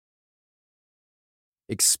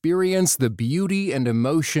Experience the beauty and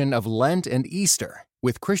emotion of Lent and Easter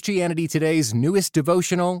with Christianity Today's newest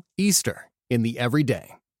devotional, Easter, in the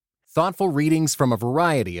Everyday. Thoughtful readings from a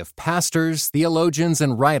variety of pastors, theologians,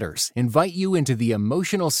 and writers invite you into the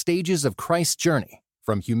emotional stages of Christ's journey,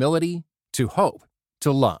 from humility to hope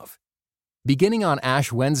to love. Beginning on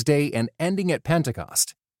Ash Wednesday and ending at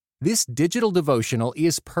Pentecost, this digital devotional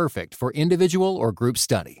is perfect for individual or group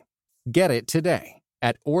study. Get it today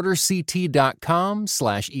at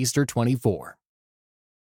orderct.com/Easter24.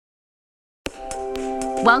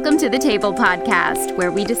 Welcome to the Table Podcast,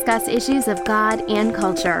 where we discuss issues of God and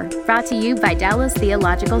culture, brought to you by Dallas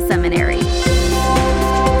Theological Seminary.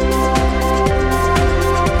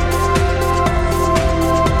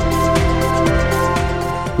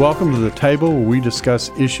 Welcome to the table where we discuss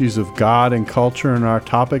issues of God and culture, and our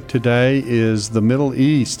topic today is the Middle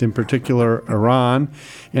East, in particular Iran.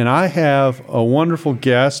 And I have a wonderful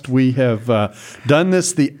guest. We have done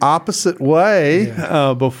this the opposite way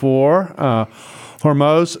before.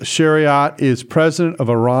 Hormoz Shariat is president of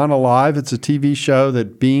Iran Alive. It's a TV show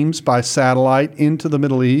that beams by satellite into the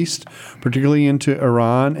Middle East, particularly into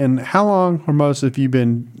Iran. And how long, Hormoz, have you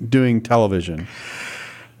been doing television?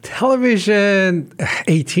 Television,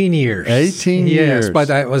 18 years. 18 years. Yes, but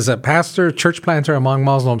I was a pastor, church planter among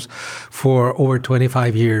Muslims for over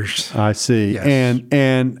 25 years. I see. Yes.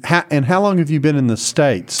 And how long have you been in the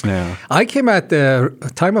States now? I came at the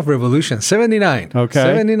time of revolution, 79. Okay.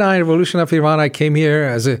 79, revolution of Iran. I came here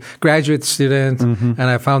as a graduate student, and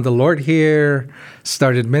I found the Lord here,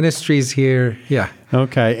 started ministries here. Yeah.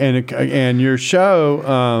 Okay, and your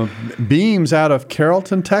show beams out of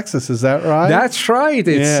Carrollton, Texas. Is that right? That's right.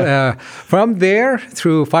 It's from there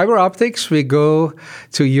through fiber optics. We go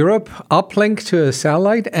to Europe, uplink to a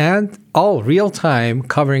satellite, and all real time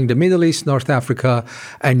covering the Middle East, North Africa,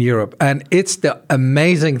 and Europe. And it's the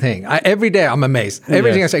amazing thing. Every day I'm amazed.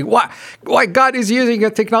 Everything I say, why God is using a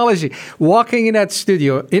technology. Walking in that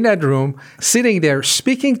studio, in that room, sitting there,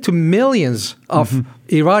 speaking to millions of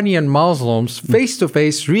Iranian Muslims face to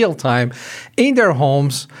face, real time, in their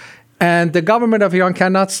homes. And the government of Iran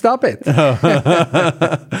cannot stop it.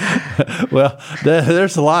 Well,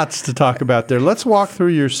 there's lots to talk about there. Let's walk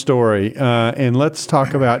through your story, and let's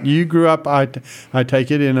talk about, you grew up, I take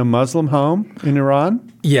it, in a Muslim home in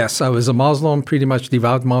Iran? Yes, I was a Muslim, pretty much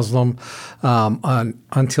devout Muslim,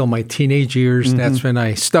 until my teenage years. That's when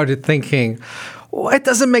I started thinking, well, it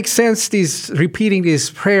doesn't make sense, repeating these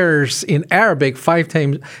prayers in Arabic five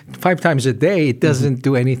times a day. It doesn't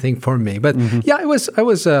do anything for me. But yeah, I was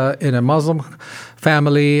in a Muslim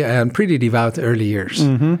family and pretty devout early years.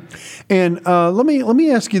 And let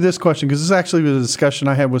me ask you this question, because this actually was a discussion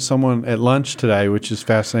I had with someone at lunch today, which is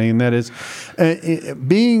fascinating. That is,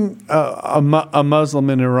 being a Muslim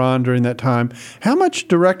in Iran during that time, how much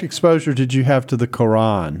direct exposure did you have to the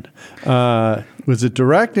Quran? Was it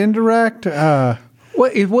direct, indirect? Well,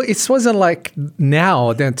 it wasn't like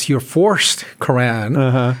now that you're forced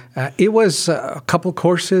Quran. It was a couple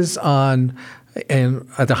courses on, and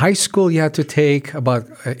at the high school you had to take about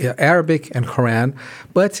Arabic and Quran,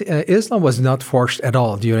 but Islam was not forced at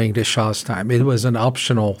all during the Shah's time. It was an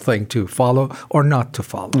optional thing to follow or not to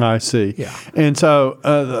follow. I see. Yeah. And so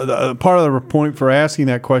part of the point for asking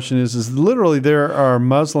that question is literally there are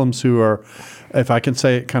Muslims who are, if I can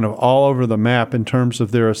say it, kind of all over the map in terms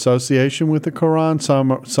of their association with the Quran. Some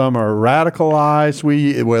are radicalized.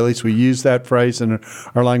 At least we use that phrase in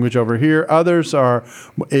our language over here. Others are,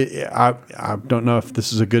 I don't know if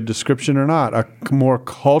this is a good description or not, are more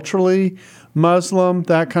culturally Muslim,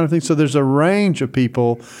 that kind of thing. So there's a range of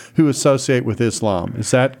people who associate with Islam.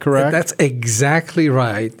 Is that correct? That's exactly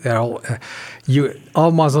right. All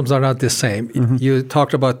Muslims are not the same. You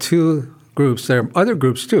talked about two groups. There are other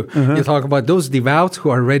groups too. You talk about those devout who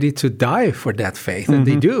are ready to die for that faith, and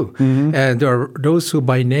they do. And there are those who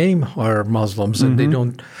by name are Muslims and they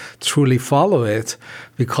don't truly follow it.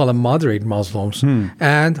 We call them moderate Muslims.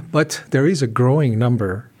 But there is a growing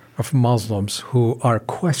number of Muslims who are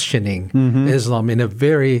questioning Islam in a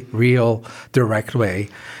very real, direct way.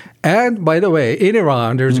 And by the way, in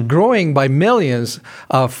Iran, there's growing by millions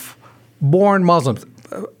of born Muslims.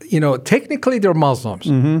 Technically they're Muslims,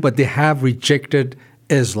 but they have rejected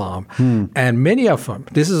Islam. And many of them,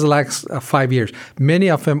 this is the last 5 years, many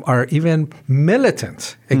of them are even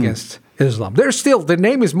militant against Islam. The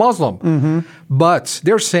name is Muslim, but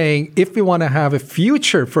they're saying if we want to have a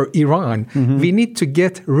future for Iran, we need to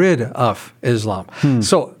get rid of Islam.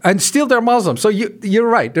 So, and still they're Muslim. So you're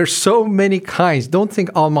right. There's so many kinds. Don't think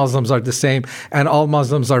all Muslims are the same and all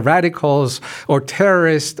Muslims are radicals or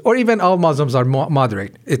terrorists or even all Muslims are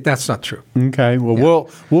moderate. That's not true. Okay. Well,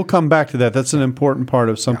 we'll come back to that. That's an important part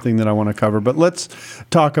of something that I want to cover. But let's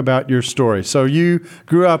talk about your story. So you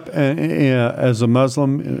grew up as a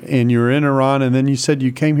Muslim and you were in Iran, and then you said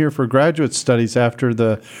you came here for graduate studies after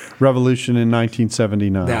the revolution in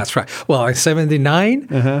 1979. That's right. Well, in 79,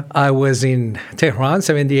 I was in Tehran,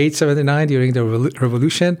 78, 79, during the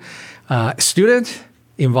revolution. Student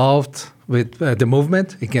involved with the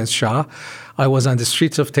movement against Shah. I was on the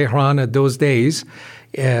streets of Tehran at those days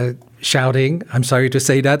shouting, I'm sorry to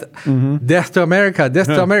say that, death to America, death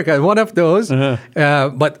to America, one of those.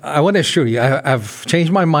 But I want to assure you, I've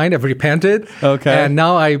changed my mind, I've repented. Okay. And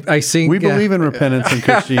now I sing. We believe in repentance in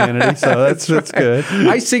Christianity, so that's good.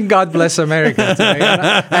 I sing God Bless America today,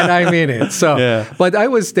 and I mean it. So, but I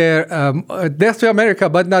was there, death to America,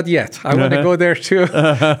 but not yet. I want to go there too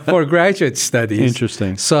for graduate studies.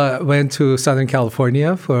 Interesting. So I went to Southern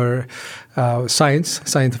California for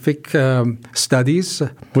scientific studies.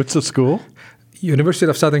 What's the school? University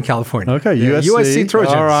of Southern California. Okay, USC. USC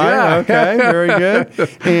Trojans. All right, yeah. okay, very good.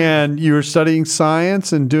 And you were studying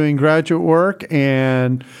science and doing graduate work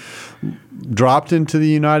and dropped into the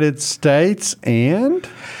United States and?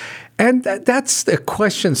 And that's the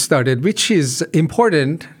question started, which is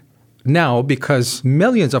important now because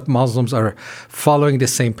millions of Muslims are following the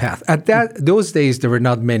same path. At those days, there were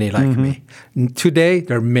not many like me. Today,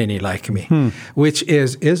 there are many like me, which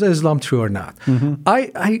is Islam true or not?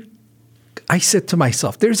 I said to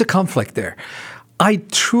myself, there's a conflict there. I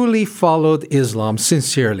truly followed Islam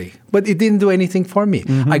sincerely, but it didn't do anything for me.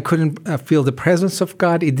 I couldn't feel the presence of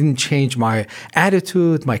God. It didn't change my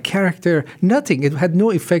attitude, my character, nothing. It had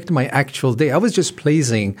no effect on my actual day. I was just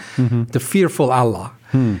pleasing the fearful Allah.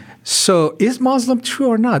 So is Muslim true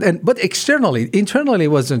or not? But internally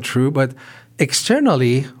it wasn't true, but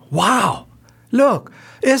externally, wow, look,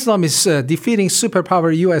 Islam is defeating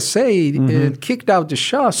superpower USA and kicked out the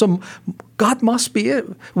Shah, so God must be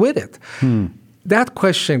with it. That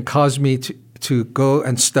question caused me to go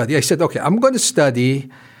and study. I said, okay, I'm going to study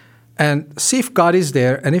and see if God is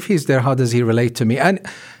there, and if he's there, how does he relate to me? And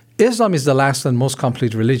Islam is the last and most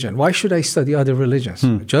complete religion. Why should I study other religions?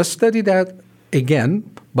 Just study that again,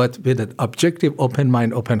 but with an objective, open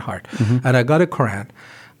mind, open heart. And I got a Quran,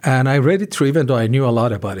 and I read it through, even though I knew a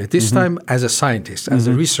lot about it. This time as a scientist, as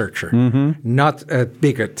a researcher, not a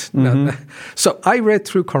bigot. So I read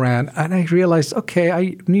through Quran, and I realized, okay,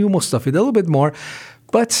 I knew most of it, a little bit more,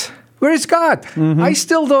 but where is God?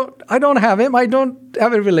 I don't have him. I don't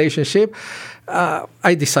have a relationship.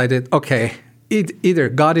 I decided, okay, either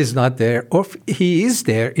God is not there, or if he is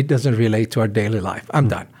there, it doesn't relate to our daily life. I'm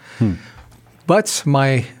done. But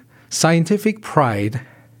my scientific pride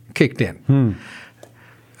kicked in.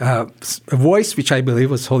 A voice, which I believe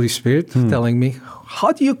was Holy Spirit, telling me,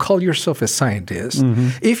 how do you call yourself a scientist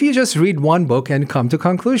if you just read one book and come to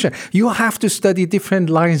conclusion? You have to study different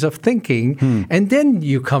lines of thinking, and then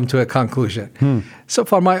you come to a conclusion. So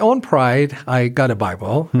for my own pride, I got a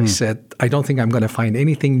Bible. I said, I don't think I'm going to find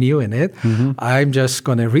anything new in it. I'm just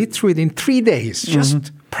going to read through it in 3 days.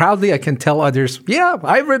 Just proudly, I can tell others, yeah,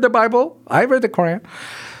 I read the Bible. I read the Quran.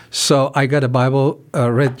 So I got a Bible,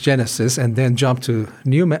 read Genesis, and then jumped to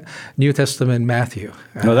New Testament Matthew.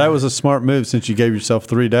 No, that was a smart move since you gave yourself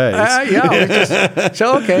 3 days.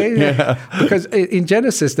 Because in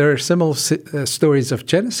Genesis, there are similar stories of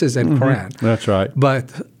Genesis and Quran. That's right.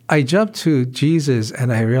 But I jumped to Jesus,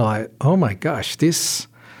 and I realized, oh my gosh, this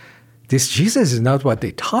Jesus is not what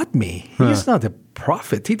they taught me. He's not a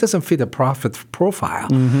prophet. He doesn't fit a prophet profile.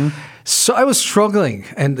 So I was struggling,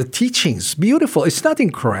 and the teaching's beautiful. It's not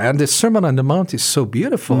in Quran. The Sermon on the Mount is so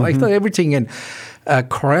beautiful. I thought everything in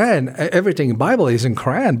Quran, everything in Bible is in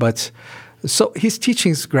Quran, but so his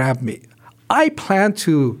teachings grabbed me. I planned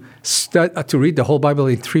to read the whole Bible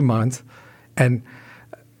in 3 months, and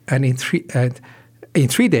in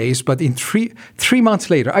 3 days. But in 3 months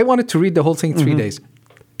later, I wanted to read the whole thing in 3 days.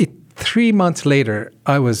 3 months later,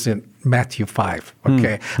 I was in Matthew 5,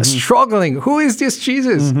 struggling. Who is this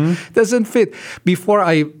Jesus? Doesn't fit. Before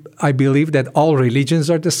I believed that all religions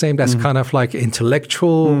are the same. That's kind of like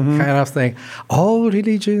intellectual kind of thing. All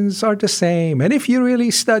religions are the same. And if you really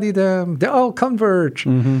study them, they all converge.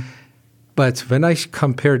 But when I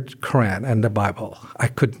compared Quran and the Bible, I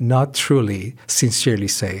could not truly, sincerely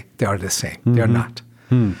say they are the same. They're not.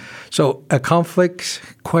 So a conflict,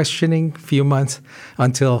 questioning, few months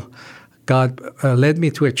until God led me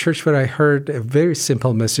to a church where I heard a very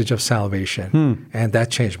simple message of salvation, and that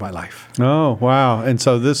changed my life. Oh, wow. And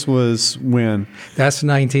so this was when? That's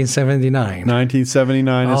 1979.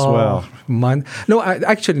 1979 as well. No,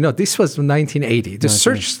 this was 1980. The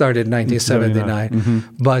search started in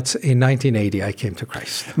 1979, but in 1980 I came to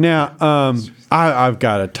Christ. Now, I've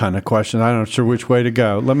got a ton of questions. I'm not sure which way to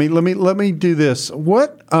go. Let me do this.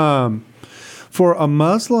 What for a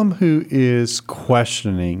Muslim who is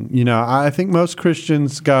questioning, I think most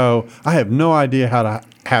Christians go, I have no idea how to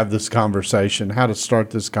have this conversation, how to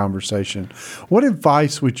start this conversation. What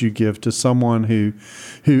advice would you give to someone who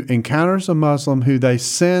encounters a Muslim who they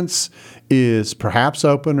sense is perhaps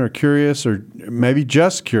open or curious or maybe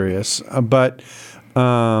just curious, but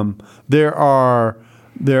there are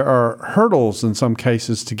hurdles in some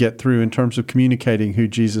cases to get through in terms of communicating who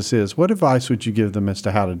Jesus is? What advice would you give them as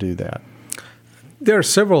to how to do that? There are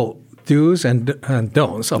several do's and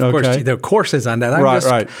don'ts. Of course, there are courses on that.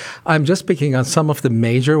 I'm just picking on some of the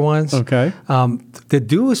major ones. Okay. The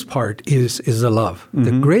do's part is the love.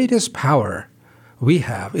 The greatest power we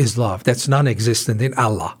have is love. That's non-existent in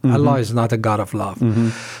Allah. Allah is not a God of love.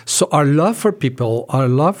 So our love for people, our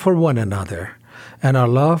love for one another, and our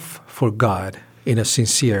love for God in a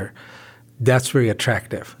sincere, that's very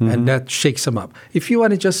attractive. And that shakes them up. If you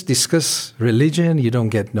want to just discuss religion, you don't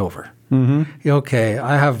get nowhere. Okay,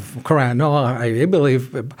 I have Quran. No, I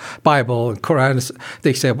believe Bible. Quran,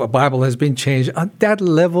 they say Bible has been changed. On that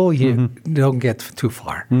level, you don't get too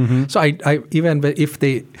far. So I even if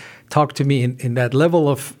they talk to me in that level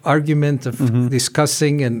of argument, of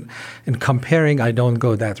discussing and comparing, I don't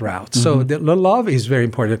go that route. So the love is very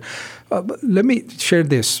important. Let me share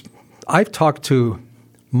this. I've talked to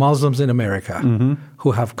Muslims in America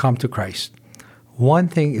who have come to Christ. One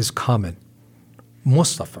thing is common.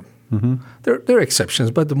 Most of them. There are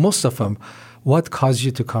exceptions, but most of them, what caused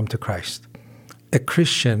you to come to Christ? A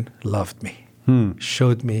Christian loved me,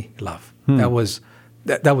 showed me love. That was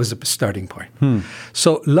a starting point.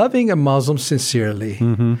 So loving a Muslim sincerely,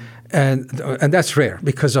 and that's rare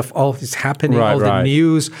because of all this happening, the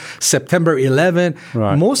news, September 11.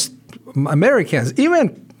 Most Americans,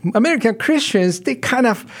 even American Christians, they kind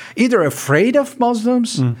of either afraid of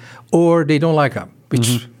Muslims or they don't like them,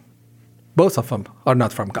 which both of them are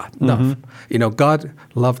not from God. No. God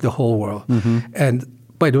loved the whole world. And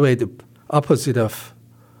by the way, the opposite of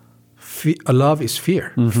love is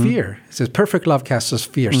fear. Fear. It says perfect love casts us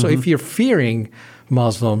fear. So if you're fearing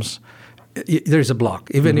Muslims, there's a block.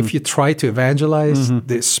 Even if you try to evangelize,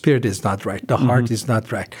 the spirit is not right. The heart is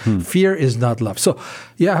not right. Fear is not love. So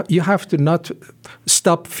you have to not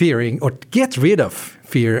stop fearing or get rid of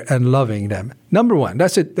fear and loving them. Number one,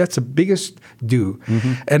 that's it. That's the biggest do.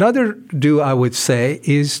 Another do, I would say,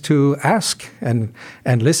 is to ask and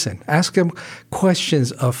listen. Ask them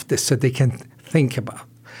questions of this that they can think about.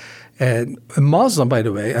 And a Muslim, by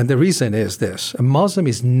the way, and the reason is this, a Muslim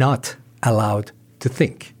is not allowed to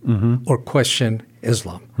think or question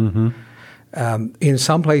Islam. In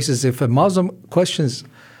some places, if a Muslim questions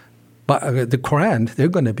the Quran, they're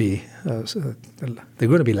going to be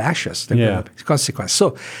lashes. They're going to be consequences.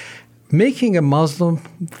 So, making a Muslim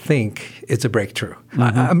think is a breakthrough.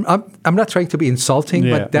 I'm not trying to be insulting,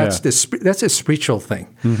 but that's a spiritual thing.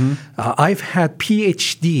 I've had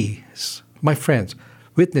PhDs, my friends,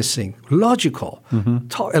 witnessing logical,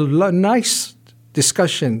 nice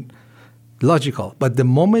discussion. Logical. But the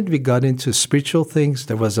moment we got into spiritual things,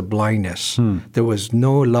 there was a blindness. There was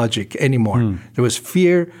no logic anymore. There was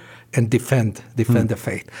fear and defend the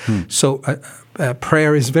faith. So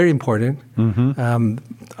prayer is very important.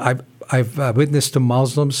 I've witnessed to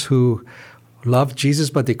Muslims who loved Jesus,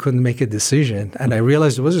 but they couldn't make a decision. And I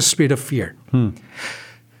realized there was a spirit of fear.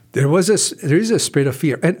 There is a spirit of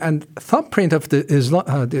fear. And thumbprint of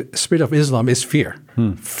the spirit of Islam is fear.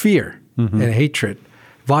 Fear and hatred.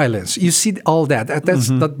 Violence. You see all that. That's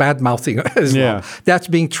not bad-mouthing Islam. That's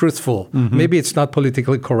being truthful. Maybe it's not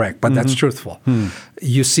politically correct, but that's truthful.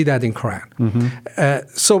 You see that in Quran.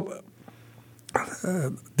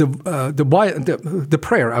 The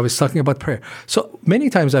prayer, I was talking about prayer. So many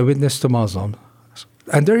times I witness to Muslims,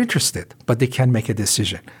 and they're interested, but they can't make a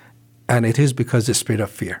decision. And it is because of the spirit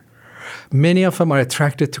of fear. Many of them are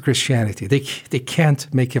attracted to Christianity. They can't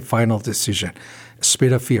make a final decision.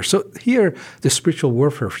 Spirit of fear. So here, the spiritual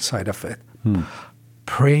warfare side of it,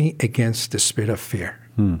 praying against the spirit of fear.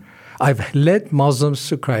 I've led Muslims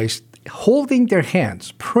to Christ, holding their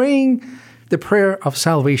hands, praying the prayer of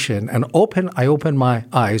salvation, and I open my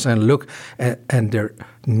eyes and look, and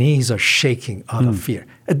knees are shaking out of fear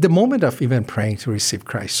at the moment of even praying to receive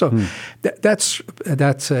Christ. So that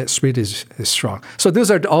spirit is strong. So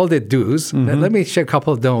those are all the do's. Let me share a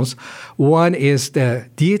couple of don'ts. One is the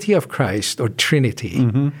deity of Christ or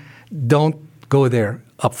Trinity. Don't go there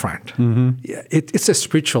up front. It's a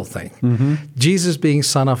spiritual thing. Jesus being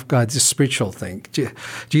Son of God is a spiritual thing.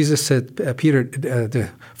 Jesus said, Peter, the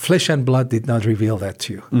flesh and blood did not reveal that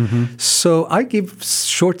to you. So I give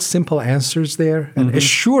short, simple answers there and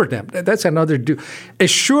assure them. That's another do.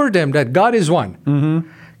 Assure them that God is one.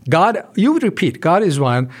 God, you would repeat, God is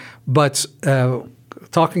one, but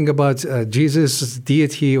talking about Jesus'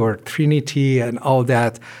 deity or Trinity and all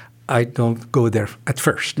that, I don't go there at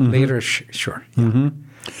first. Later, sure. Yeah.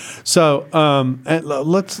 So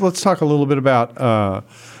let's talk a little bit about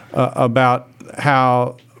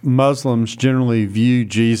how Muslims generally view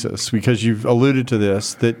Jesus, because you've alluded to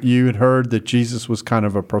this, that you had heard that Jesus was kind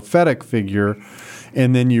of a prophetic figure,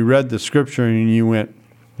 and then you read the scripture and you went,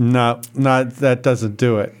 no, that doesn't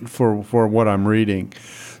do it for what I'm reading.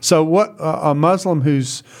 So what a Muslim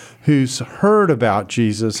who's heard about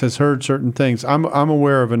Jesus has heard certain things. I'm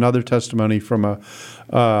aware of another testimony from a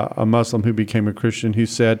Muslim who became a Christian who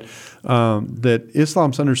said that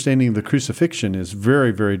Islam's understanding of the crucifixion is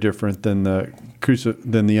very, very different than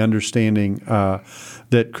the understanding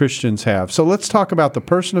that Christians have. So let's talk about the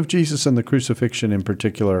person of Jesus and the crucifixion in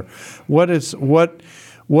particular. What is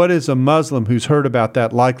a Muslim who's heard about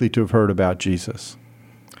that likely to have heard about Jesus?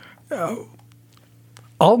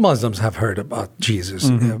 All Muslims have heard about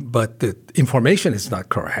Jesus, but the information is not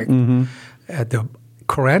correct. The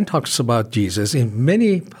Quran talks about Jesus. In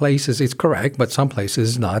many places it's correct, but some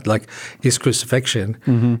places not. Like his crucifixion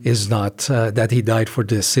is not, that he died for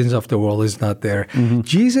the sins of the world is not there.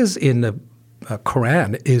 Jesus in the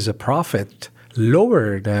Quran is a prophet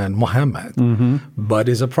lower than Muhammad, but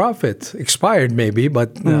is a prophet, expired maybe,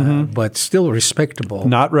 but still respectable.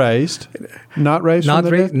 Not raised from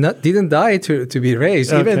the dead? Didn't die to be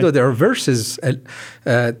raised, even though there are verses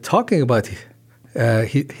talking about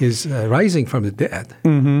his rising from the dead.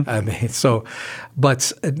 I mean, so,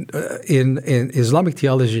 but in Islamic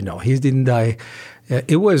theology, no, he didn't die.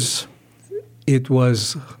 It was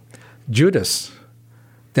Judas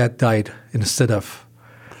that died instead of.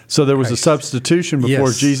 So there was Christ. A substitution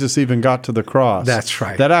before Jesus even got to the cross. That's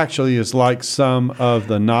right. That actually is like some of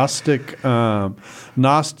the Gnostic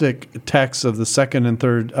texts of the second and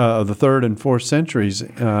third of the 3rd and 4th centuries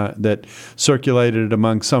that circulated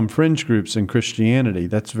among some fringe groups in Christianity.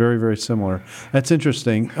 That's very, very similar. That's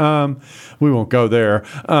interesting. We won't go there.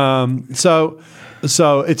 So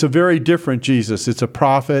it's a very different Jesus. It's a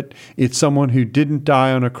prophet. It's someone who didn't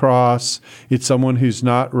die on a cross. It's someone who's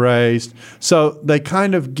not raised. So they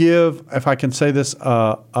kind of give, if I can say this,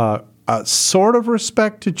 a sort of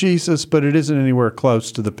respect to Jesus, but it isn't anywhere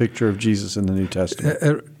close to the picture of Jesus in the New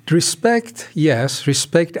Testament. Respect, yes.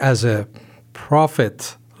 Respect as a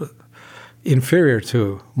prophet inferior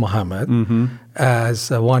to Muhammad,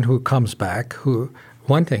 as one who comes back.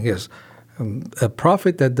 One thing is, a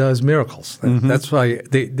prophet that does miracles. That's why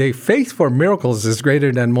their faith for miracles is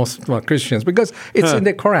greater than most Christians, because it's in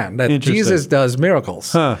the Quran that Jesus does miracles.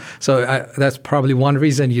 So that's probably one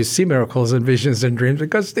reason you see miracles and visions and dreams,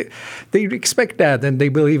 because they expect that and they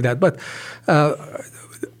believe that. But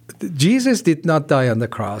Jesus did not die on the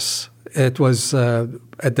cross. It was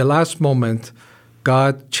at the last moment,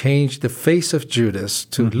 God changed the face of Judas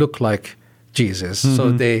to look like Jesus.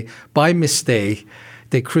 So by mistake,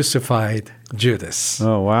 they crucified Judas.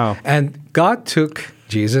 Oh, wow. And God took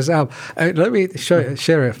Jesus out. Let me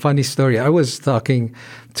share a funny story. I was talking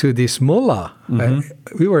to this mullah.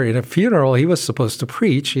 We were in a funeral. He was supposed to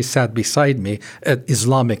preach. He sat beside me at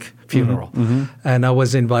Islamic funeral. And I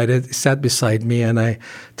was invited, he sat beside me, and I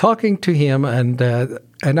talking to him, and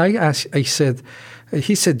I asked, he said,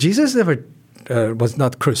 Jesus never was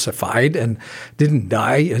not crucified and didn't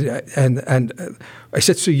die. And I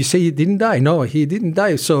said, so you say he didn't die? No, he didn't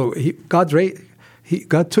die. So God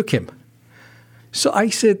took him. So I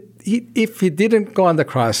said, if he didn't go on the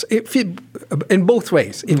cross, in both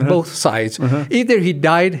ways, in both sides, either he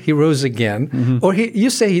died, he rose again, or you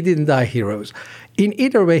say he didn't die, he rose. In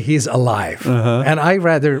either way, he's alive. And I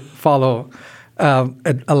rather follow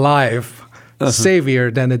an alive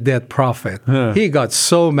Savior than a dead prophet. He got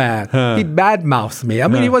so mad. He badmouthed me. I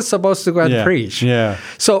mean, he was supposed to go and preach.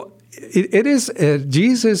 So it is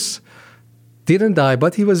Jesus didn't die,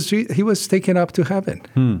 but he was taken up to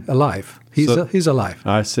heaven alive. He's alive.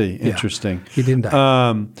 I see. Interesting. He didn't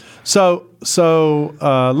die. So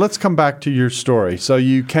let's come back to your story. So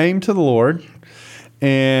you came to the Lord,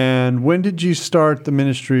 And when did you start the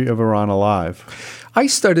ministry of Iran Alive? I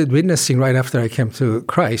started witnessing right after I came to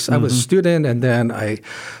Christ. I was a student, and then I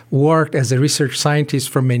worked as a research scientist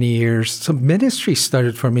for many years. So ministry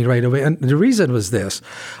started for me right away. And the reason was this.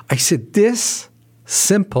 I said, this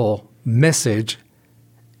simple message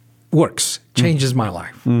works, changes my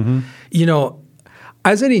life. You know,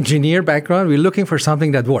 as an engineer background, we're looking for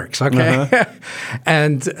something that works, okay?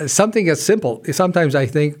 And something as simple. Sometimes I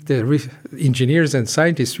think the engineers and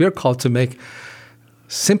scientists, we're called to make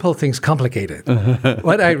simple things complicated.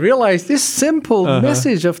 But I realized this simple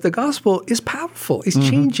message of the gospel is powerful. It's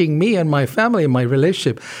changing me and my family and my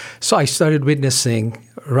relationship. So I started witnessing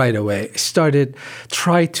right away. I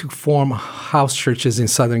tried to form house churches in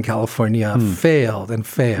Southern California, failed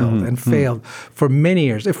for many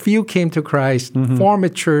years. A few came to Christ, formed a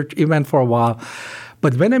church, even for a while.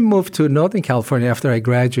 But when I moved to Northern California after I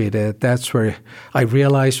graduated, that's where I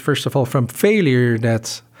realized, first of all, from failure,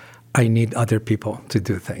 that I need other people to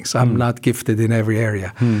do things. I'm not gifted in every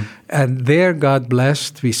area. And there, God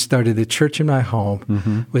blessed, we started a church in my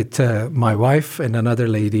home with my wife and another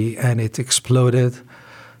lady, and it exploded.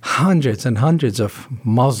 Hundreds and hundreds of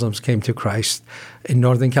Muslims came to Christ in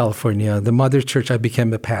Northern California. The mother church, I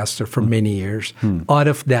became a pastor for many years. Out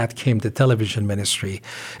of that came the television ministry,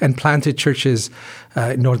 and planted churches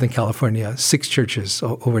in Northern California, 6 churches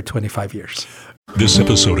over 25 years. This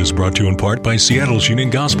episode is brought to you in part by Seattle's Union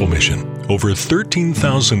Gospel Mission. Over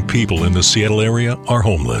 13,000 people in the Seattle area are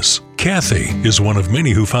homeless. Kathy is one of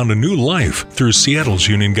many who found a new life through Seattle's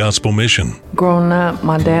Union Gospel Mission. Growing up,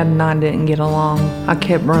 my dad and I didn't get along. I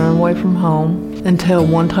kept running away from home until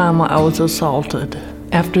one time I was assaulted.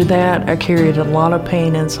 After that, I carried a lot of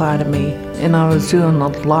pain inside of me, and I was doing a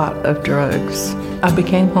lot of drugs. I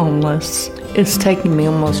became homeless. It's taken me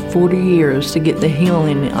almost 40 years to get the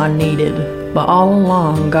healing I needed. But all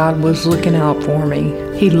along, God was looking out for me.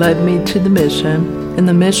 He led me to the mission, and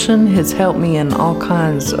the mission has helped me in all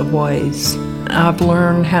kinds of ways. I've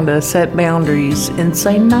learned how to set boundaries and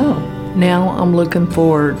say no. Now I'm looking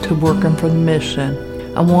forward to working for the mission.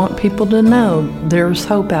 I want people to know there's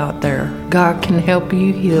hope out there. God can help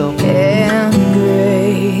you heal. And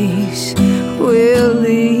grace will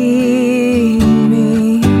lead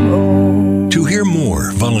me home. To hear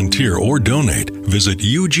more, volunteer, or donate, visit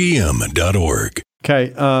ugm.org.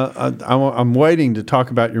 Okay, I'm waiting to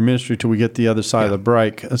talk about your ministry till we get the other side of the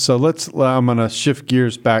break. So I'm going to shift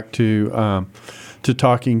gears back to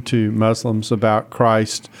talking to Muslims about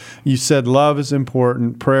Christ. You said love is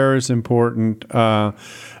important, prayer is important,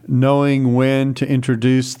 knowing when to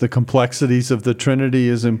introduce the complexities of the Trinity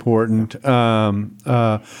is important.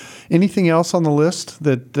 Anything else on the list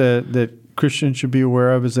that Christians should be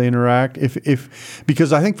aware of as they interact?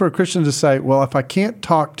 Because I think for a Christian to say, well, if I can't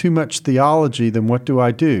talk too much theology, then what do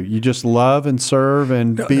I do? You just love and serve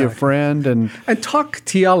and be a friend and talk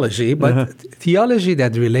theology, but theology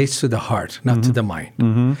that relates to the heart, not to the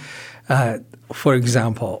mind. For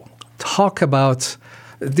example, talk about,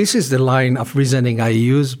 this is the line of reasoning I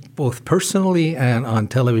use both personally and on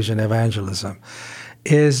television evangelism,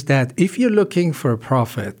 is that if you're looking for a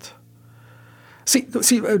prophet, See,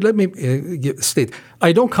 let me state,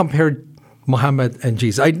 I don't compare Muhammad and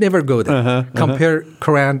Jesus. I'd never go there. Compare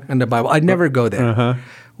Quran and the Bible. I'd never go there.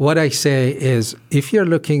 What I say is, if you're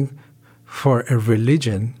looking for a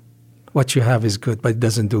religion, what you have is good, but it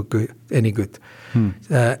doesn't do any good.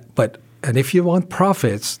 And if you want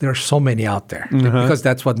prophets, there are so many out there, because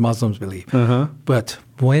that's what Muslims believe. But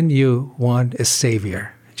when you want a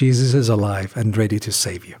savior, Jesus is alive and ready to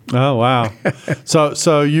save you. Oh, wow.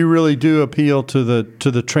 So you really do appeal to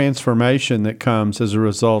the transformation that comes as a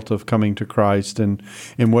result of coming to Christ and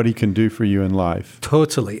what he can do for you in life.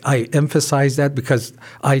 Totally. I emphasize that because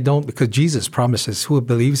Jesus promises who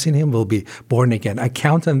believes in him will be born again. I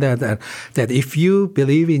count on that if you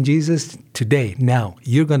believe in Jesus today, now,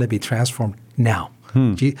 you're going to be transformed now.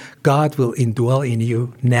 God will indwell in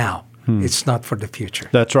you now. It's not for the future.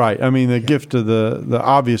 That's right. I mean, the gift of the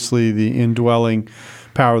obviously the indwelling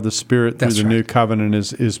power of the Spirit through the new covenant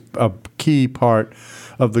is a key part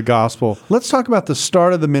of the gospel. Let's talk about the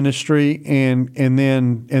start of the ministry, and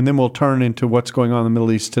then we'll turn into what's going on in the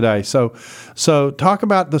Middle East today. So talk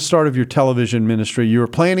about the start of your television ministry. You were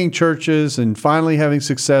planting churches and finally having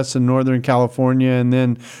success in Northern California, and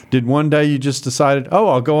then did one day you just decided,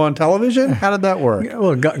 I'll go on television? How did that work?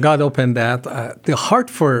 Well, God opened that. The heart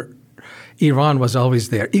for Iran was always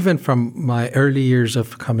there, even from my early years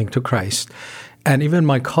of coming to Christ, and even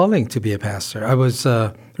my calling to be a pastor. I was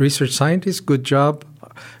a research scientist, good job,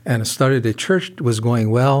 and I started a church. It was going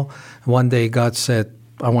well. One day God said,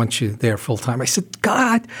 I want you there full time. I said,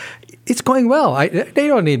 God, it's going well. They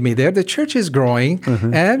don't need me there. The church is growing,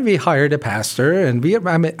 and we hired a pastor, and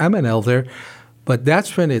I'm an elder. But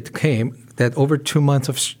that's when it came that over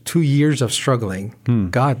 2 years of struggling,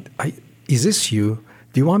 God, is this you?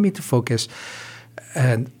 Do you want me to focus?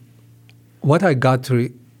 And what I got through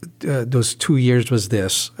those 2 years was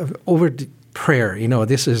this. Over the prayer,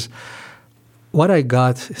 this is what I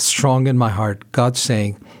got strong in my heart. God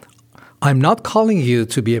saying, I'm not calling you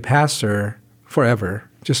to be a pastor forever,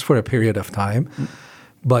 just for a period of time,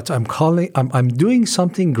 but I'm doing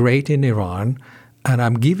something great in Iran, and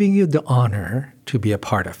I'm giving you the honor to be a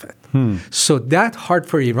part of it. So that heart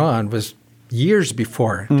for Iran was years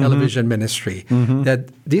before television ministry, that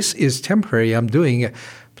this is temporary. I'm doing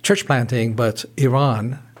church planting, but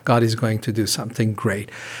Iran, God is going to do something great.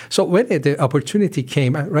 So when the opportunity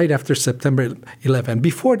came right after September 11,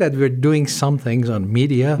 before that we were doing some things on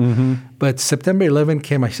media, but September 11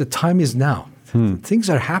 came, I said, time is now. Things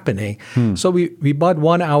are happening. So we bought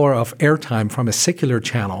 1 hour of airtime from a secular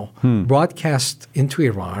channel, broadcast into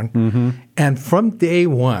Iran. And from day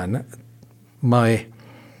one,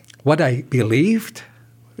 what I believed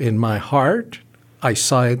in my heart, I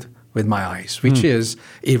saw it with my eyes, which is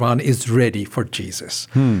Iran is ready for Jesus.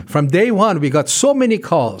 From day one, we got so many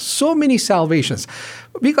calls, so many salvations.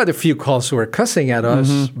 We got a few calls who were cussing at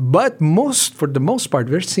us, but for the most part,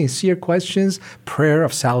 very sincere questions, prayer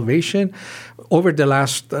of salvation. Over the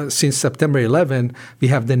last, since September 11, we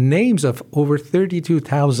have the names of over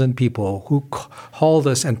 32,000 people who called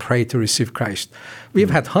us and prayed to receive Christ. We've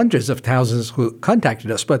had hundreds of thousands who contacted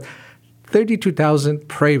us, but 32,000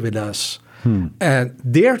 pray with us. And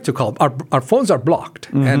dare to call. Our phones are blocked,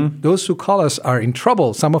 and those who call us are in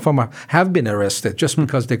trouble. Some of them have been arrested just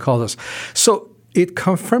because they called us. So it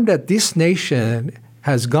confirmed that this nation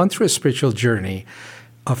has gone through a spiritual journey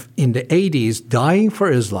of, in the 80s, dying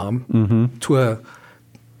for Islam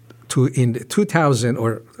to in 2000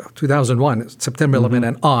 or 2001, September 11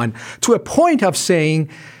 and on, to a point of saying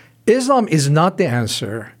Islam is not the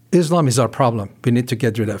answer. Islam is our problem. We need to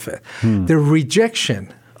get rid of it. The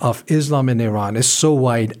rejection of Islam in Iran is so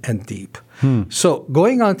wide and deep. So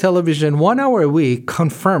going on television 1 hour a week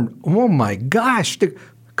confirmed, oh my gosh, the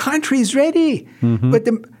country is ready. But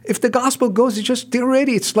if the gospel goes, they're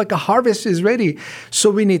ready. It's like a harvest is ready. So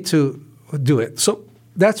we need to do it. So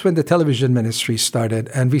that's when the television ministry started,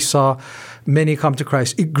 and we saw many come to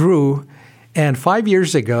Christ. It grew, and 5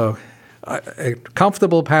 years ago, a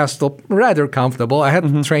comfortable pastor, rather comfortable. I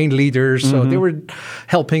had trained leaders, so they were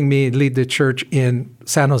helping me lead the church in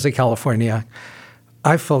San Jose, California.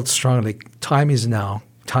 I felt strongly, time is now.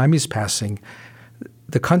 Time is passing.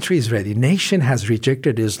 The country is ready. Nation has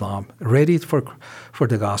rejected Islam, ready for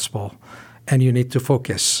the gospel, and you need to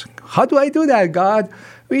focus. How do I do that, God?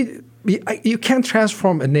 You can't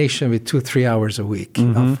transform a nation with 2-3 hours a week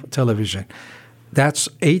of television. That's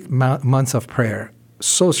 8 months of prayer.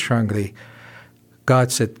 So strongly,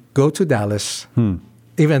 God said, go to Dallas,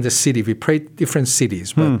 even the city. We prayed different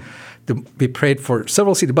cities, but we prayed for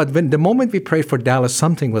several cities. But the moment we prayed for Dallas,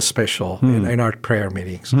 something was special in our prayer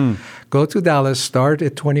meetings. Go to Dallas, start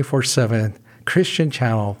at 24/7, Christian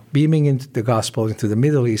channel, beaming into the gospel into the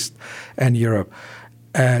Middle East and Europe.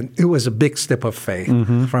 And it was a big step of faith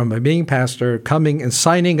from being pastor, coming and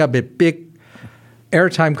signing up a big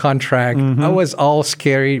airtime contract. I was all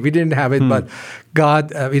scary. We didn't have it, but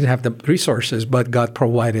God, we didn't have the resources, but God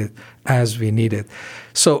provided as we needed.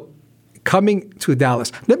 So coming to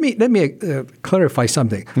Dallas, let me clarify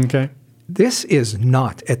something. Okay. This is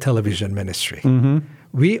not a television ministry.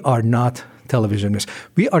 We are not television ministry.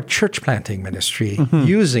 We are church planting ministry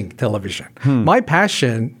using television. My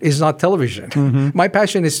passion is not television. My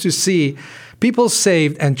passion is to see people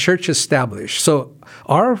saved and church established. So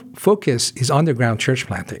our focus is underground church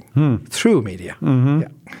planting through media.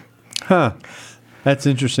 That's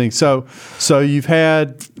interesting. So you've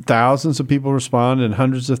had thousands of people respond and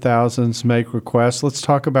hundreds of thousands make requests. Let's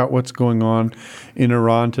talk about what's going on in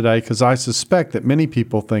Iran today, because I suspect that many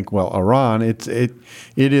people think, well, Iran, it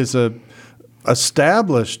is a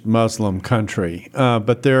established Muslim country,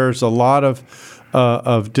 but there's a lot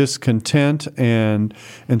of discontent, and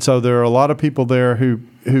so there are a lot of people there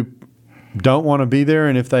who don't want to be there,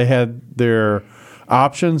 and if they had their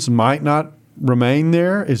options, might not remain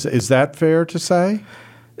there. Is that fair to say?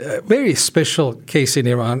 Very special case in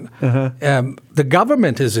Iran. The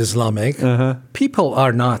government is Islamic. People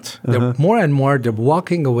are not. They're more and more they're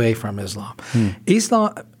walking away from Islam.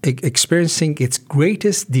 Islam experiencing its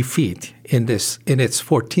greatest defeat in its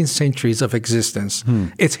 14 centuries of existence.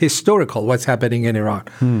 It's historical what's happening in Iran.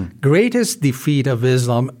 Greatest defeat of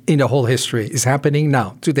Islam in the whole history is happening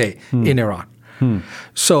now, today, in Iran.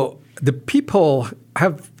 So the people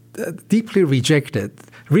have deeply rejected.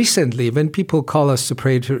 Recently, when people call us to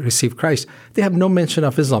pray to receive Christ, they have no mention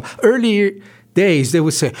of Islam. Earlier days, they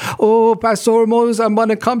would say, "Oh, Pastor Moses, I'm going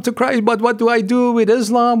to come to Christ, but what do I do with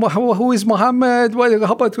Islam? Who is Muhammad?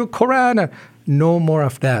 How about the Quran?" No more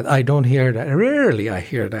of that. I don't hear that. Rarely I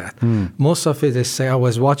hear that. Most of it is say, I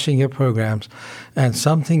was watching your programs, and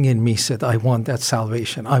something in me said, I want that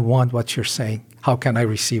salvation. I want what you're saying. How can I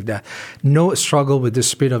receive that? No struggle with the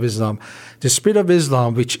spirit of Islam. The spirit of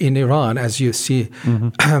Islam, which in Iran, as you see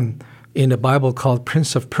in the Bible called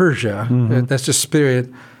Prince of Persia, that's the spirit,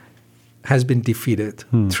 has been defeated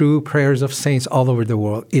through prayers of saints all over the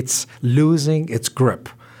world. It's losing its grip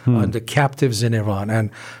on the captives in Iran, and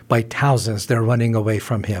by thousands they're running away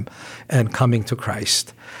from him and coming to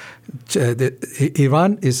Christ.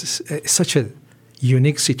 Iran is such a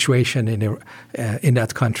unique situation in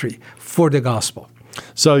that country for the gospel.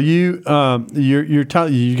 So you've got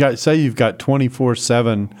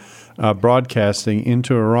 24/7 broadcasting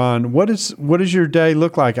into Iran. What does your day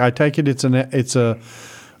look like? I take it it's a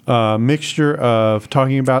mixture of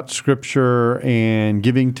talking about Scripture and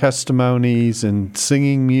giving testimonies and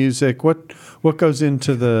singing music. What goes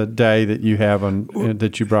into the day that you have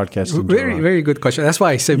that you broadcast? Very, very good question. That's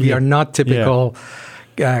why I said we are not typical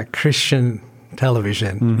Christian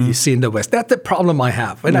television you see in the West. That's the problem I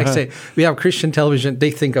have. When I say we have Christian television,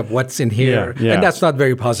 they think of what's in here, and that's not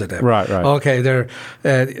very positive. Right. Okay, they're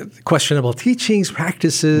questionable teachings,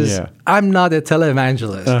 practices. I'm not a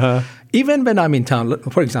televangelist. Even when I'm in town,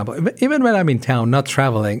 for example, even when I'm in town, not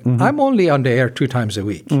traveling, I'm only on the air 2 times a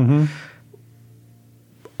week.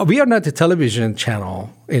 We are not a television channel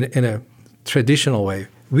in a traditional way.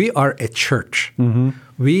 We are a church.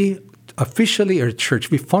 We officially are a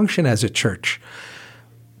church. We function as a church,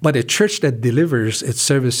 but a church that delivers its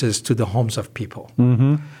services to the homes of people.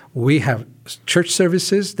 We have church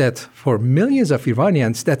services that for millions of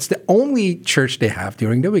Iranians, that's the only church they have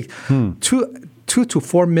during the week. 2 to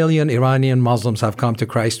 4 million Iranian Muslims have come to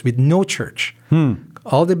Christ with no church.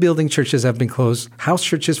 All the building churches have been closed. House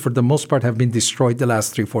churches, for the most part, have been destroyed the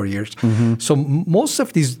last 3-4 years. So most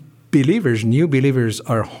of these believers, new believers,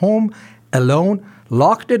 are home alone,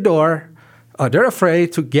 lock the door. They're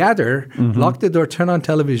afraid to gather, lock the door, turn on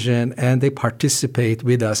television, and they participate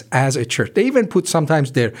with us as a church. They even put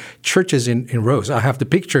sometimes their churches in rows. I have the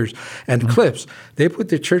pictures and clips. They put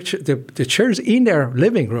the chairs in their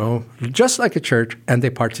living room, just like a church, and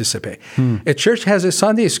they participate. A church has a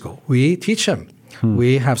Sunday school. We teach them.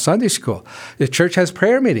 We have Sunday school. The church has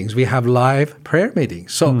prayer meetings. We have live prayer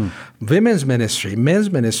meetings. So women's ministry,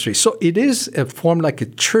 men's ministry. So it is a form like a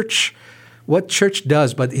church, what church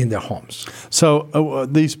does, but in their homes. So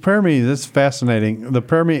these prayer meetings, that's fascinating. The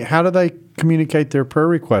prayer meeting, how do they communicate their prayer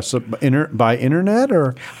requests? By internet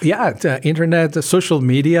or? Yeah, the internet, the social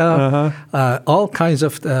media, all kinds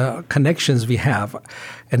of connections we have.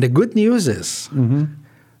 And the good news is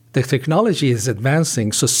the technology is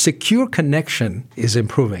advancing, so secure connection is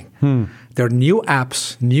improving. There are new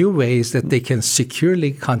apps, new ways that they can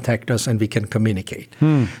securely contact us and we can communicate.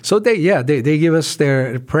 So they give us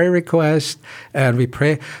their prayer request and we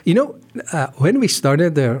pray. You know, when we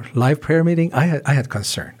started the live prayer meeting, I had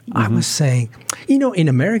concern. I was saying, you know, in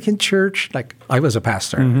American church, like I was a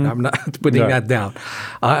pastor. I'm not putting that down.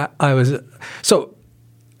 So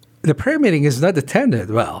the prayer meeting is not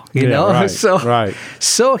attended well, you know. Right.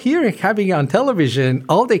 So here, having it on television,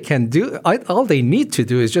 all they need to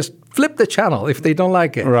do is just flip the channel if they don't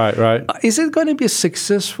like it. Right. Is it going to be a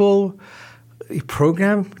successful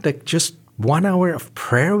program, like just 1 hour of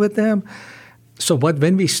prayer with them? So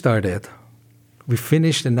when we started, we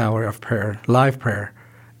finished an hour of prayer, live prayer.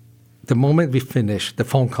 The moment we finished, the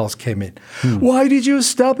phone calls came in. Why did you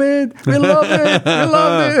stop it? We love it. We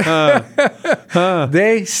love it.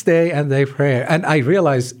 They stay and they pray. And I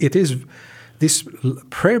realized these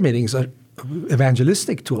prayer meetings are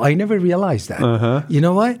evangelistic tool. I never realized that. You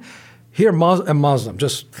know what? Here, a Muslim,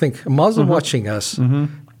 just think, a Muslim watching us,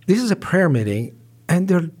 this is a prayer meeting, and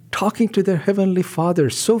they're talking to their Heavenly Father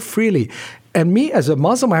so freely. And me, as a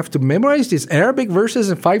Muslim, I have to memorize these Arabic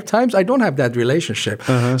verses 5 times. I don't have that relationship.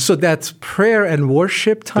 So that's prayer and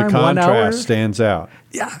worship time, 1 hour. The contrast stands out.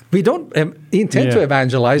 Yeah, we don't intend to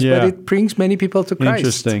evangelize, but it brings many people to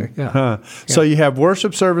Christ. Interesting. So you have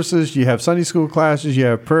worship services, you have Sunday school classes, you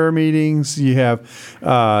have prayer meetings, you have.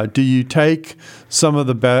 Do you take some of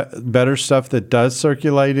the better stuff that does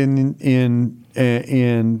circulate in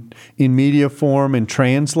media form and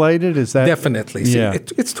translate it? Is that definitely? See,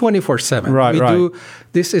 it's 24/7. Right. Do.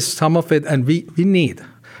 This is some of it, and we need.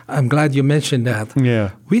 I'm glad you mentioned that.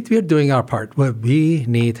 Yeah. We're doing our part. Well, we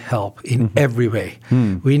need help in every way.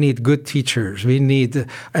 We need good teachers. We need,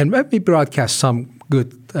 and let me broadcast some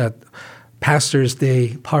good pastors.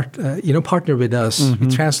 They partner with us. We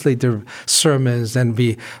translate their sermons and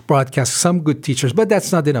we broadcast some good teachers. But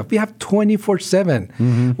that's not enough. We have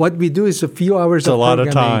 24/7. What we do is a few hours of a lot of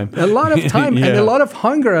programming. time. A lot of time Yeah. and a lot of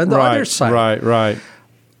hunger on the other side. Right.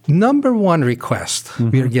 Number one request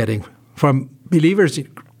we are getting from believers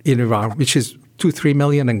in Iran, which is 2-3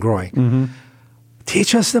 million and growing.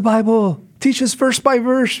 Teach us the Bible. Teach us verse by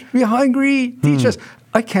verse. We're hungry. Teach us.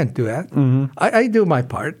 I can't do that. I do my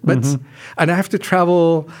part, but and I have to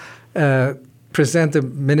travel, present the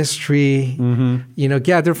ministry,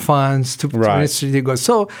 gather funds to ministry to go.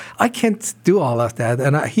 So I can't do all of that.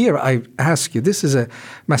 And here I ask you, this is a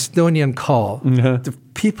Macedonian call. The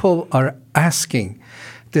people are asking.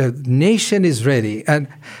 The nation is ready. And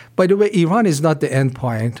by the way, Iran is not the end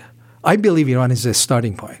point. I believe Iran is a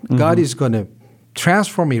starting point. God is going to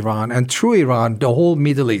transform Iran, and through Iran, the whole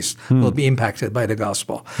Middle East will be impacted by the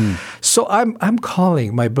gospel. So I'm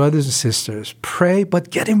calling my brothers and sisters, pray,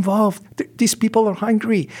 but get involved. These people are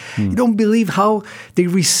hungry. You don't believe how they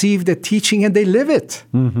receive the teaching and they live it.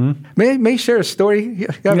 May I share a story?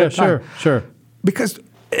 Yeah, sure. Because,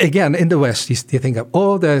 again, in the West, you think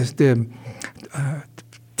of, the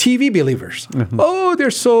TV believers. Oh, they're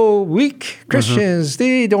so weak. Christians,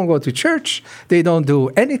 they don't go to church. They don't do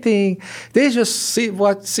anything. They just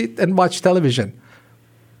sit and watch television.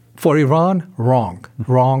 For Iran, wrong.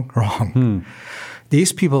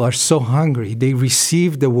 These people are so hungry. They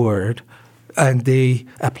receive the word and they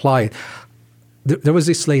apply it. There was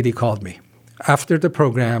this lady called me after the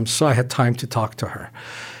program, so I had time to talk to her.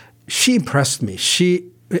 She impressed me.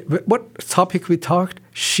 What topic we talked?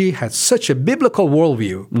 She had such a biblical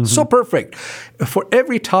worldview, so perfect. For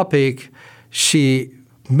every topic, she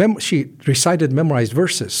memorized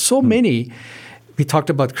verses. So many. We talked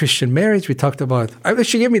about Christian marriage.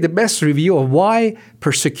 She gave me the best review of why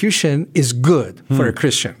persecution is good for a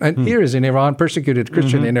Christian. And here is in Iran, persecuted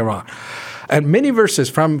Christian in Iran. And many verses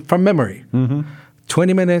from memory.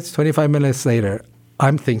 20 minutes, 25 minutes later,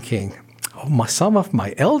 I'm thinking, some of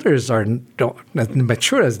my elders are not as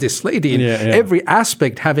mature as this lady in every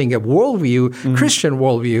aspect, having a worldview, Christian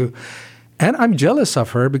worldview. And I'm jealous of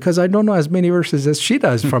her because I don't know as many verses as she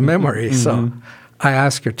does from memory. So I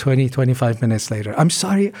asked her 20, 25 minutes later, I'm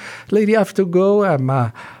sorry, lady, I have to go. I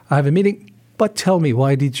have a meeting. But tell me,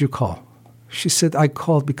 why did you call? She said, I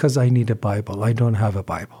called because I need a Bible. I don't have a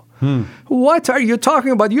Bible. What are you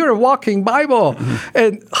talking about? You're a walking Bible.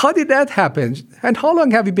 And how did that happen? And how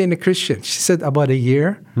long have you been a Christian? She said, about a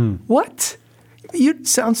year. What? You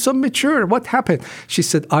sound so mature. What happened? She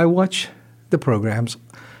said, I watch the programs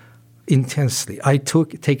intensely. I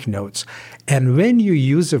take notes. And when you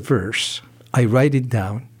use a verse, I write it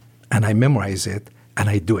down and I memorize it and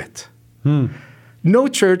I do it. No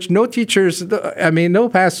church, no teachers, no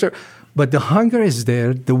pastor. But the hunger is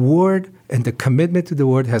there. The word and the commitment to the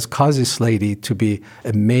word has caused this lady to be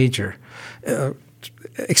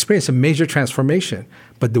experience a major transformation.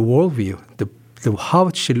 But the worldview,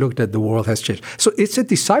 how she looked at the world has changed. So it's a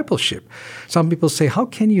discipleship. Some people say, how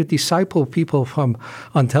can you disciple people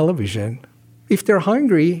on television? If they're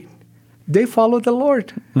hungry, they follow the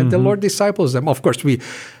Lord, and the Lord disciples them. Of course,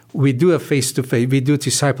 we do a face-to-face. We do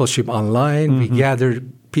discipleship online. We gather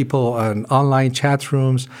people on online chat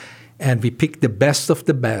rooms. And we pick the best of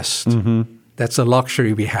the best. That's a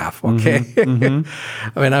luxury we have, okay?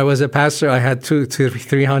 When I was a pastor, I had 200 to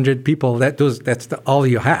 300 people. That's all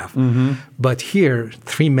you have. But here,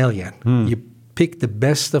 3 million. You pick the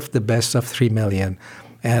best of 3 million,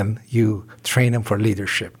 and you train them for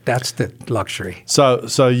leadership. That's the luxury.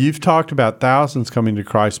 So you've talked about thousands coming to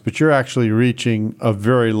Christ, but you're actually reaching a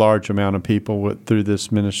very large amount of people through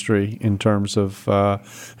this ministry in terms of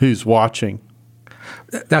who's watching.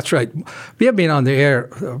 That's right. We have been on the air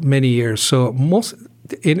many years. So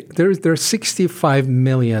there are 65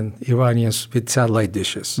 million Iranians with satellite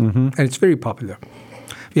dishes, and it's very popular.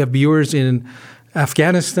 We have viewers in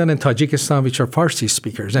Afghanistan and Tajikistan, which are Farsi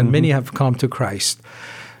speakers, and many have come to Christ.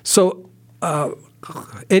 So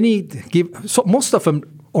most of them,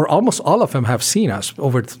 or almost all of them, have seen us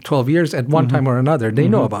over 12 years at one time or another. They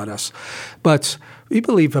know about us. But we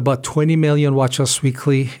believe about 20 million watch us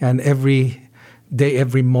weekly, and every day,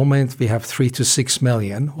 every moment, we have 3 to 6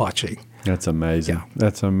 million watching. That's amazing. Yeah.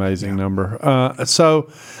 That's an amazing number.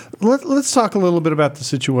 So let's talk a little bit about the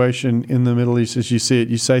situation in the Middle East as you see it.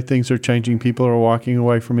 You say things are changing. People are walking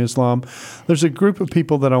away from Islam. There's a group of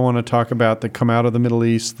people that I want to talk about that come out of the Middle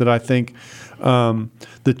East that I think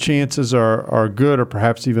the chances are good, or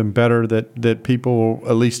perhaps even better, that people,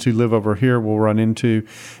 at least who live over here, will run into.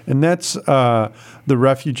 And that's the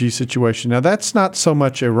refugee situation. Now, that's not so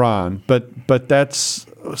much Iran, but that's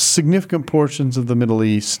significant portions of the Middle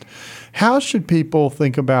East. How should people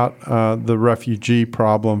think about the refugee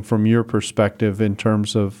problem from your perspective in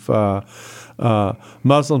terms of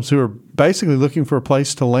Muslims who are basically looking for a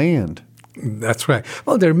place to land? That's right.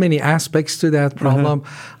 Well, there are many aspects to that problem.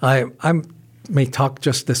 I may talk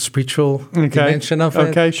just the spiritual dimension of it.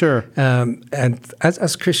 Okay, sure. And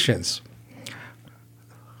as Christians,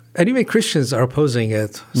 anyway, Christians are opposing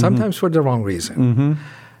it, sometimes for the wrong reason.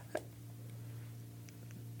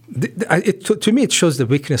 To me, it shows the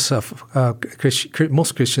weakness of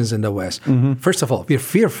most Christians in the West. First of all, we're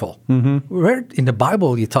fearful. Where in the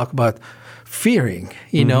Bible you talk about fearing,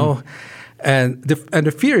 you know, and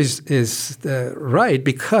the fear is right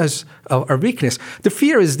because of our weakness. The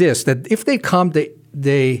fear is this: that if they come,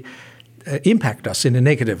 they impact us in a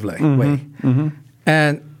negative way,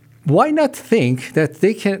 and why not think that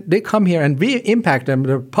they come here and we impact them in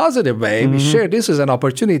a positive way? We share. This is an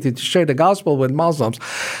opportunity to share the gospel with Muslims,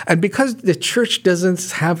 and because the church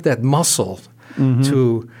doesn't have that muscle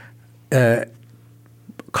to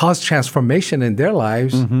cause transformation in their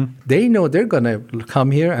lives, they know they're going to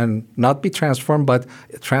come here and not be transformed, but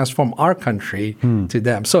transform our country to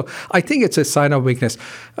them. So I think it's a sign of weakness.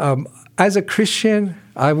 As a Christian,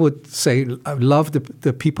 I would say I love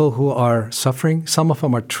the people who are suffering. Some of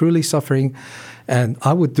them are truly suffering, and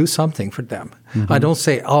I would do something for them. I don't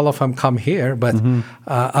say all of them come here, but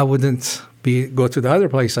I wouldn't go to the other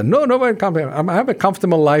place and no one come here. I have a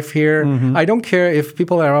comfortable life here. I don't care if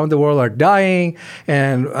people around the world are dying,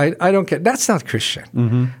 and I don't care. That's not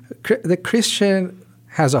Christian. The Christian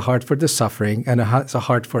has a heart for the suffering and has a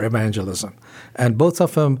heart for evangelism. And both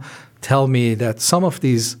of them tell me that some of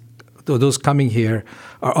those coming here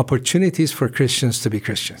are opportunities for Christians to be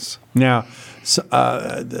Christians. Now,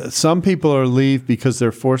 some people leave because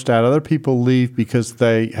they're forced out. Other people leave because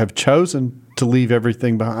they have chosen to leave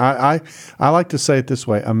everything behind. I like to say it this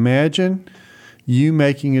way. Imagine you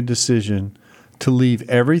making a decision to leave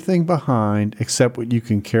everything behind except what you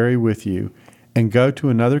can carry with you and go to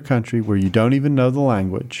another country where you don't even know the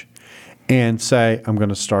language and say, I'm going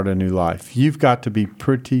to start a new life. You've got to be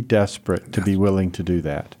pretty desperate to be willing to do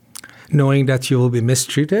that. Knowing that you will be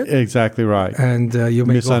mistreated. Exactly right. And you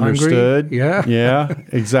may misunderstood. Go hungry. Yeah,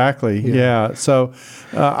 exactly. Yeah. So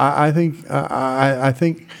I think I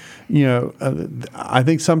think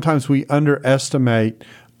sometimes we underestimate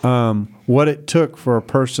what it took for a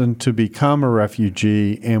person to become a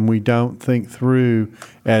refugee, and we don't think through,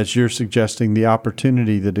 as you're suggesting, the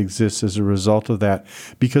opportunity that exists as a result of that,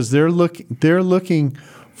 because they're looking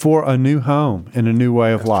for a new home and a new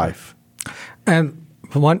way of life. Right. And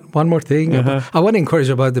one more thing, I want to encourage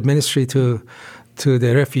about the ministry to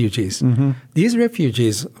the refugees. These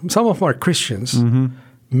refugees, some of them are Christians.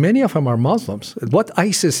 Many of them are Muslims. What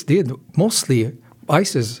ISIS did, mostly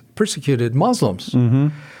ISIS persecuted Muslims,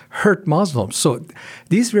 hurt Muslims. So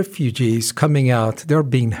these refugees coming out, they're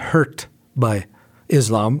being hurt by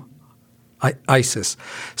Islam, ISIS.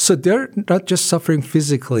 So they're not just suffering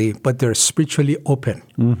physically, but they're spiritually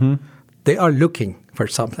open. They are looking for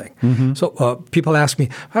something. So people ask me,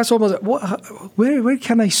 Pastor, where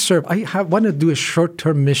can I serve? I want to do a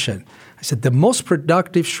short-term mission. I said, the most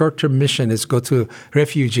productive short-term mission is go to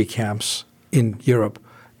refugee camps in Europe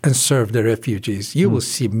and serve the refugees. You will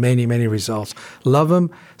see many, many results. Love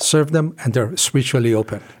them, serve them, and they're spiritually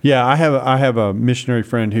open. Yeah, I have a missionary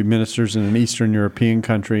friend who ministers in an Eastern European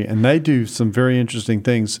country, and they do some very interesting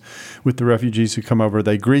things with the refugees who come over.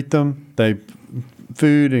 They greet them, they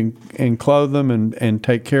food and clothe them and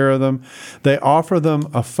take care of them. They offer them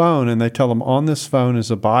a phone, and they tell them on this phone is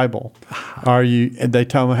a Bible. And they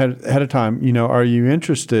tell them ahead of time, are you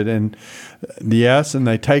interested? And yes, and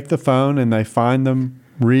they take the phone and they find them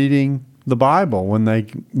reading the Bible when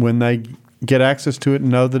they get access to it and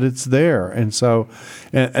know that it's there. And so,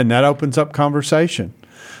 and that opens up conversation.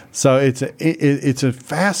 So it's a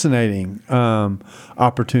fascinating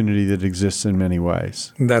opportunity that exists in many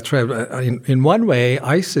ways. That's right. In one way,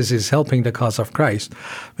 ISIS is helping the cause of Christ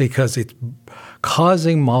because it's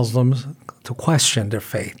causing Muslims to question their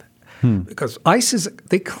faith. Because ISIS,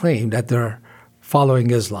 they claim that they're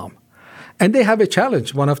following Islam. And they have a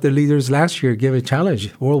challenge. One of the leaders last year gave a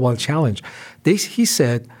challenge, worldwide challenge. He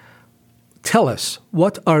said, tell us,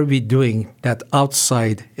 what are we doing that's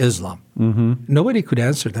outside Islam? Nobody could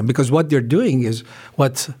answer them because what they're doing is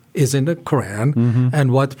what is in the Quran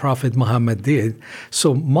and what Prophet Muhammad did.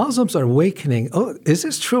 So Muslims are awakening, is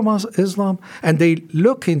this true Islam? And they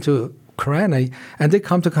look into Quran, and they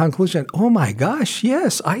come to the conclusion, oh my gosh,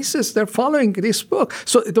 yes, ISIS, they're following this book.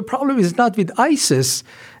 So the problem is not with ISIS,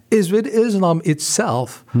 is with Islam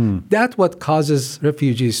itself. That's what causes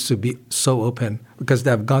refugees to be so open, because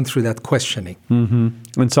they've gone through that questioning.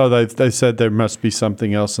 And so they said there must be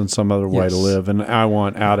something else and some other way to live, and I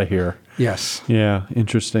want out of here. Yes. Yeah,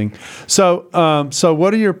 interesting. So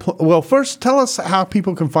what are your well, first tell us how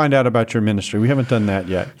people can find out about your ministry. We haven't done that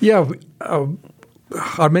yet. Yeah,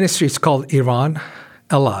 our ministry is called Iran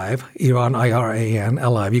Alive, Iran, I-R-A-N,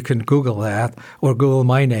 Alive. You can Google that, or Google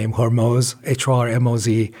my name, Hormoz,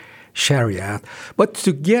 H-R-M-O-Z, Shariat. But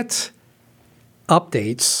to get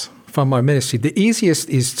updates from our ministry, the easiest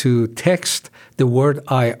is to text the word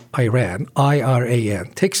Iran,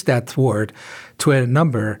 I-R-A-N. Text that word to a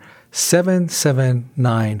number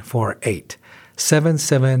 77948.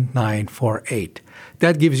 77948.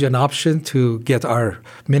 That gives you an option to get our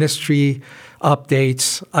ministry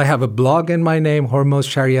updates. I have a blog in my name,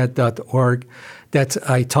 hormozshariat.org, that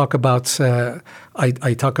I talk about. I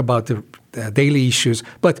talk about the daily issues.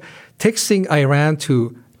 But texting Iran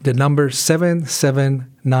to the number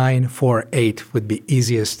 77948 would be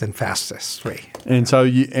easiest and fastest way. And so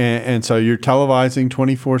you're televising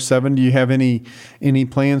 24/7. Do you have any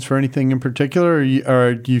plans for anything in particular,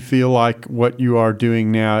 or do you feel like what you are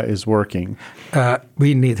doing now is working?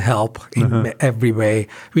 We need help in every way.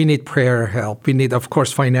 We need prayer help. We need, of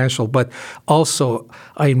course, financial, but also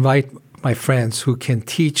I invite my friends who can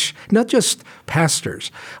teach, not just pastors.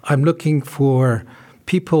 I'm looking for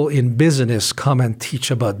people in business come and teach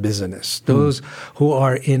about business. Those who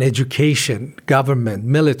are in education, government,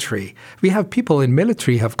 military. We have people in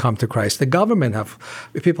military have come to Christ. The government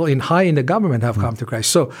people in the government have come to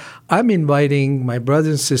Christ. So I'm inviting my brothers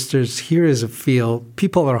and sisters, here is a field.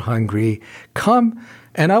 People are hungry. Come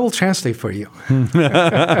and I will translate for you.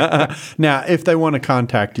 Now, if they want to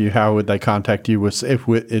contact you, how would they contact you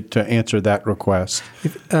to answer that request?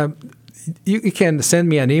 You can send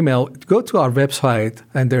me an email. Go to our website,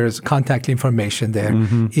 and there's contact information there,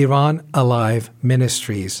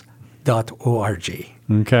 IranAliveMinistries.org.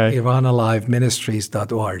 Okay.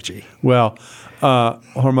 IranAliveMinistries.org. Well,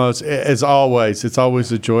 Hormoz, as always, it's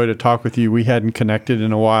always a joy to talk with you. We hadn't connected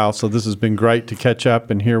in a while, so this has been great to catch up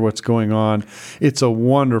and hear what's going on. It's a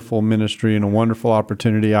wonderful ministry and a wonderful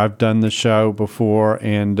opportunity. I've done the show before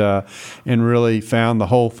and really found the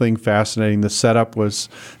whole thing fascinating. The setup was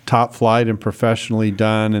top flight and professionally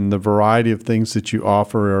done, and the variety of things that you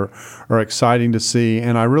offer are exciting to see.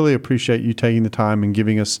 And I really appreciate you taking the time and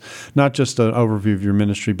giving us not just an overview of your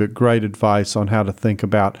ministry, but great advice on how to think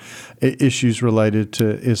about issues related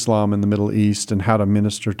to Islam in the Middle East and how to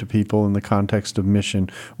minister to people in the context of mission.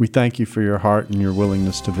 We thank you for your heart and your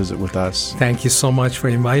willingness to visit with us. Thank you so much for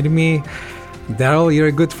inviting me. Daryl, you're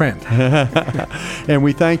a good friend. And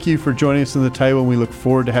we thank you for joining us on the table, and we look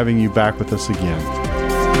forward to having you back with us again.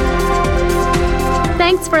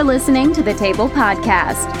 Thanks for listening to the Table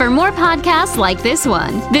Podcast. For more podcasts like this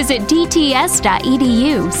one, visit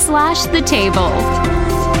dts.edu/the table.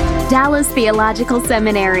 Dallas Theological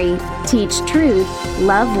Seminary. Teach truth,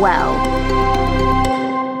 love well.